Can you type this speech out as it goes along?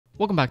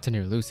Welcome back to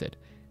Near Lucid.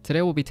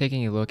 Today we'll be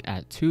taking a look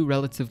at two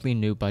relatively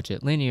new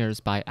budget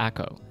linears by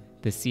Akko,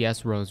 the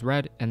CS Rose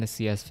Red and the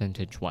CS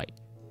Vintage White.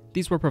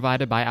 These were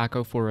provided by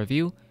Akko for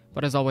review,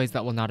 but as always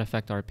that will not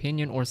affect our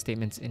opinion or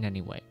statements in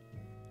any way.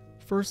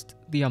 First,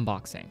 the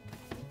unboxing.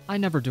 I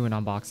never do an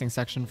unboxing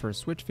section for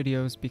Switch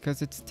videos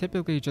because it's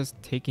typically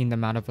just taking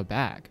them out of a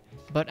bag,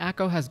 but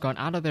Akko has gone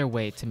out of their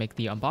way to make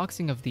the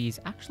unboxing of these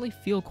actually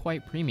feel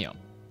quite premium.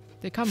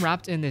 They come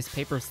wrapped in this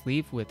paper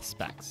sleeve with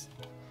specs.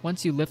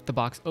 Once you lift the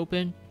box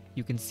open,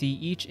 you can see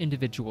each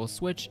individual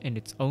Switch in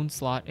its own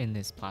slot in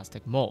this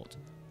plastic mold.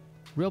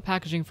 Real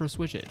packaging for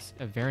Switches,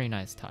 a very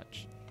nice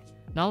touch.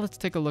 Now let's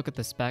take a look at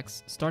the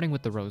specs, starting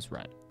with the Rose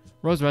Red.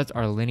 Rose Reds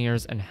are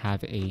linears and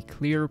have a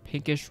clear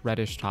pinkish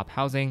reddish top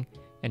housing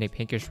and a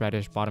pinkish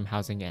reddish bottom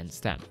housing and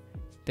stem.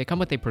 They come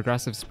with a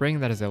progressive spring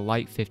that is a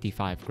light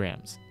 55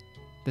 grams.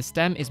 The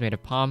stem is made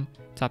of palm,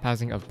 top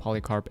housing of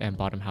polycarb and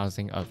bottom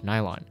housing of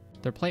nylon.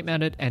 They're plate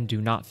mounted and do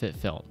not fit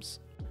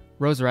films.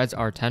 Rose Reds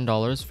are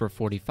 $10 for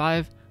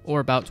 45 or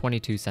about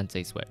 22 cents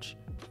a Switch.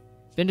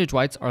 Vintage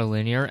Whites are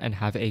linear and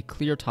have a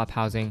clear top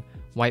housing,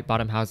 white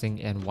bottom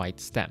housing, and white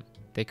stem.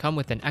 They come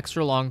with an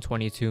extra long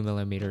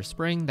 22mm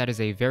spring that is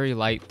a very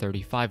light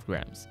 35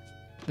 grams.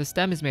 The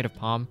stem is made of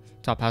palm,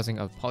 top housing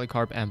of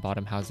polycarb and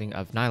bottom housing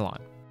of nylon.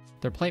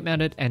 They're plate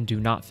mounted and do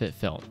not fit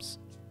films.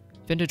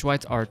 Vintage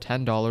Whites are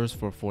 $10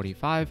 for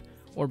 45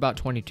 or about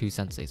 22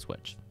 cents a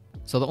Switch.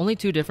 So the only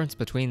two difference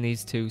between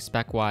these two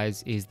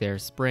spec-wise is their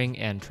spring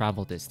and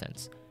travel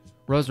distance.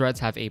 Rose Reds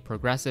have a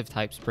progressive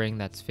type spring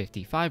that's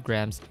 55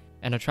 grams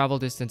and a travel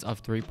distance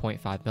of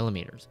 3.5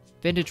 millimeters.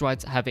 Vintage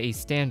Whites have a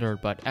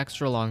standard but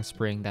extra long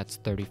spring that's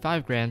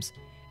 35 grams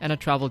and a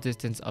travel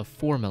distance of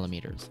 4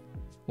 millimeters.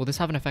 Will this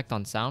have an effect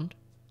on sound?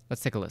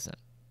 Let's take a listen.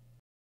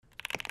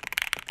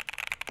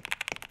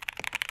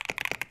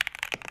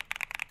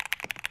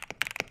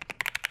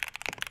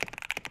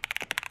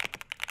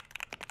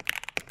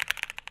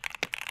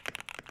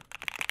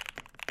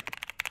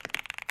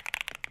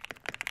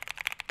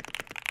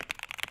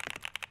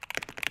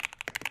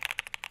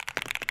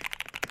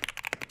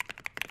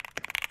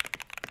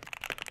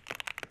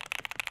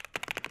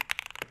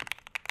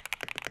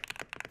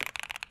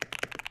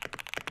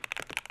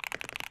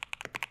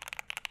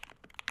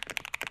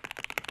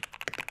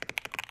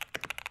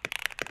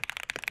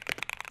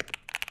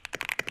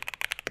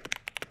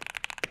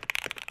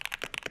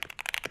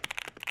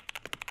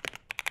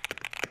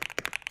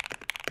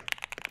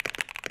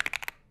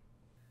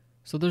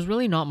 So there's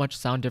really not much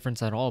sound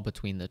difference at all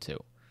between the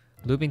two.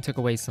 Lubing took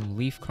away some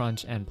leaf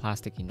crunch and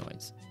plasticky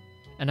noise.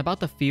 And about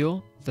the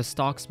feel, the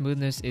stock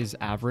smoothness is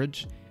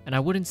average, and I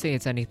wouldn't say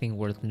it's anything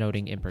worth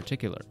noting in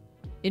particular.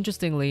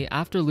 Interestingly,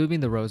 after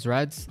lubing the Rose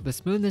Reds, the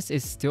smoothness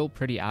is still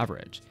pretty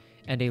average,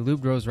 and a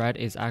lubed Rose Red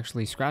is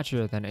actually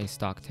scratchier than a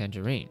stock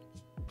Tangerine.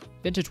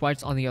 Vintage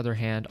Whites on the other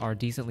hand are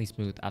decently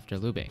smooth after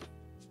lubing.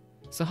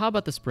 So how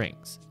about the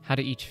springs? How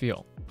do each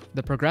feel?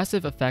 The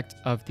progressive effect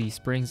of the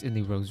springs in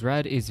the Rose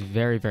Red is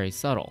very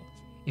subtle.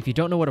 If you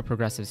don't know what a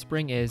progressive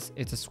spring is,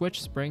 it's a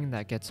Switch spring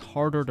that gets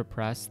harder to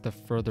press the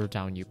further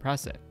down you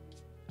press it.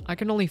 I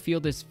can only feel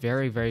this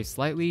very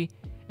slightly,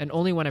 and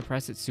only when I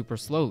press it super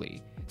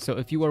slowly, so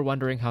if you are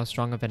wondering how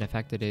strong of an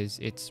effect it is,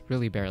 it's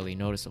really barely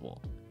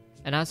noticeable.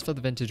 And as for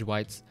the Vintage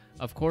Whites,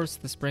 of course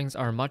the springs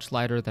are much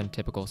lighter than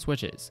typical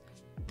Switches.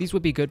 These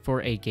would be good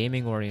for a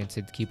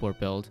gaming-oriented keyboard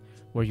build,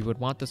 where you would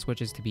want the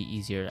Switches to be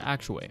easier to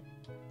actuate.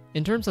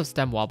 In terms of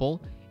stem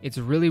wobble, it's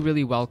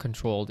really well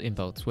controlled in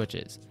both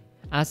Switches.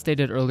 As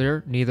stated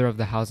earlier, neither of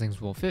the housings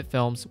will fit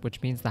films,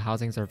 which means the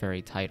housings are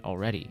very tight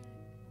already.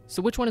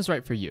 So which one is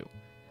right for you?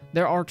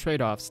 There are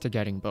trade-offs to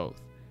getting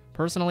both.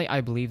 Personally,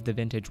 I believe the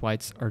Vintage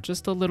Whites are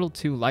just a little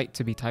too light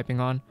to be typing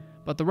on,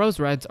 but the Rose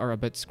Reds are a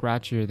bit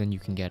scratchier than you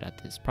can get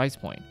at this price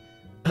point.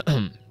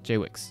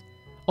 JWix.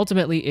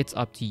 Ultimately, it's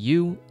up to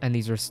you, and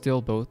these are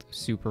still both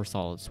super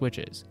solid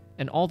Switches.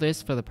 And all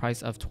this for the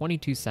price of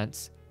 22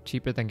 cents,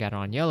 cheaper than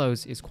Gateron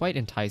Yellows, is quite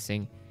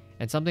enticing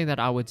and something that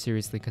I would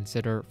seriously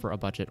consider for a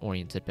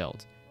budget-oriented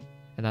build.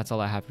 And that's all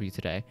I have for you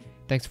today.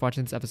 Thanks for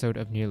watching this episode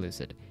of Near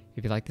Lucid.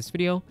 If you like this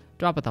video,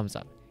 drop a thumbs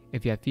up.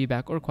 If you have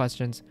feedback or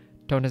questions,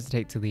 don't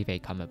hesitate to leave a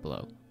comment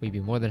below. We'd be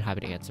more than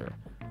happy to answer.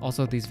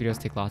 Also, these videos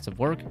take lots of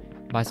work.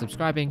 By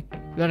subscribing,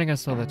 you're letting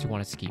us know that you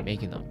want us to keep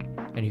making them.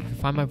 And if you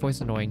find my voice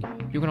annoying,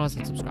 you can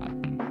also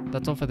subscribe.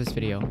 That's all for this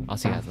video. I'll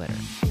see you guys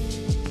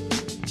later.